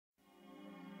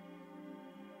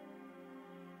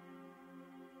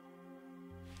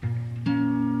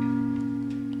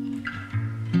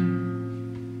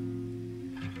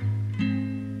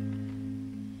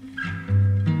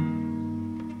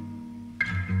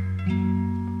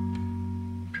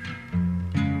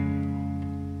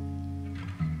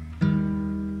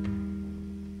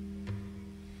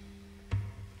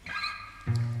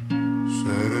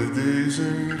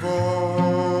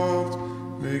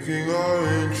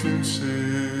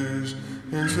entrances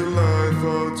into life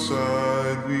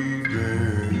outside. We've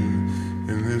been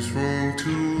in this room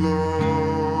too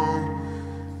long.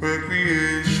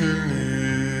 Recreation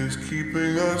is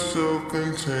keeping us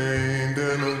self-contained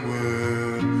and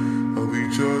aware of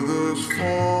each other's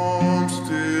form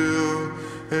still,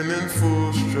 and in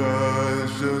full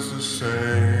strides just the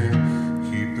same,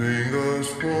 keeping us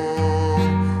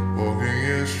warm, walking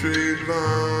in straight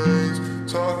lines,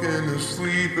 talking to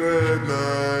sleep at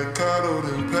night, coddled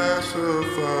and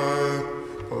pacified,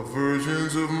 our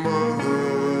versions of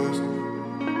mothers.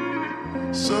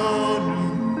 So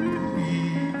new to me,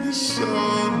 it's so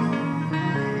new to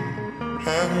me,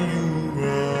 having you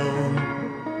around.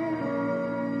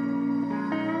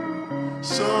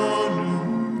 So new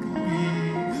to me,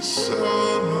 it's so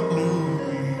new to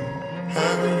me,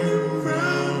 having you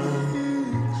around.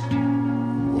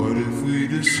 What if we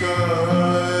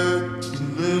decide to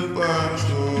live by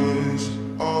choice?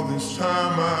 All this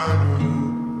time I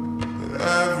knew that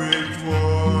average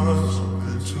was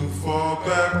something to fall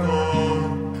back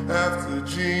on. After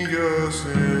genius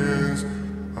ends,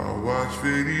 I watch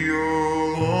video.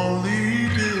 Only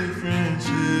difference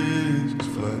is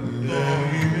flat and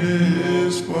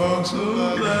loneliness, sparks of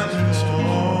light.